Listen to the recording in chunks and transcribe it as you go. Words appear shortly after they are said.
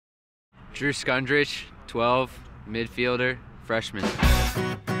Drew Skundrich, 12, midfielder, freshman.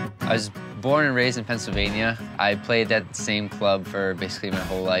 I was born and raised in Pennsylvania. I played at the same club for basically my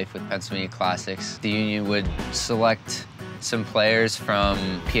whole life with Pennsylvania Classics. The union would select some players from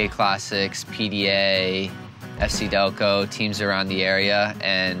PA Classics, PDA, FC Delco, teams around the area,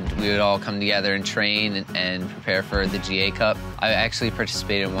 and we would all come together and train and prepare for the GA Cup. I actually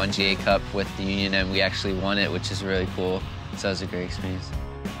participated in one GA Cup with the union, and we actually won it, which is really cool. So it was a great experience.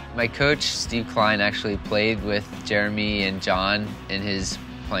 My coach, Steve Klein, actually played with Jeremy and John in his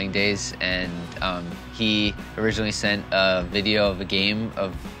playing days, and he originally sent a video of a game,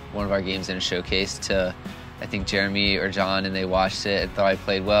 of one of our games in a showcase to, I think, Jeremy or John, and they watched it and thought I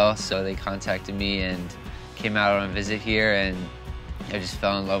played well, so they contacted me and came out on a visit here, and I just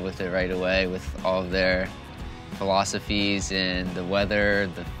fell in love with it right away, with all of their philosophies and the weather,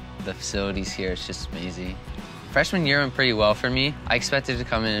 the facilities here. It's just amazing. Freshman year went pretty well for me. I expected to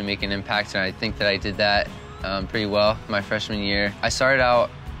come in and make an impact, and I think that I did that pretty well my freshman year. I started out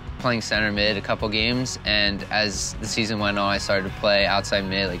playing center mid a couple games, and as the season went on, I started to play outside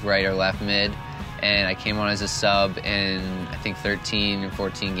mid, like right or left mid, and I came on as a sub in, I think, 13 and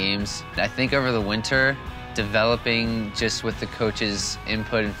 14 games. I think over the winter, developing just with the coach's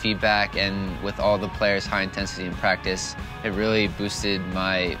input and feedback and with all the players' high intensity in practice, it really boosted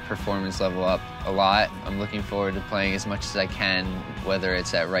my performance level up a lot. I'm looking forward to playing as much as I can, whether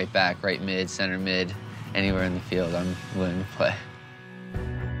it's at right back, right mid, center mid, anywhere in the field, I'm willing to play.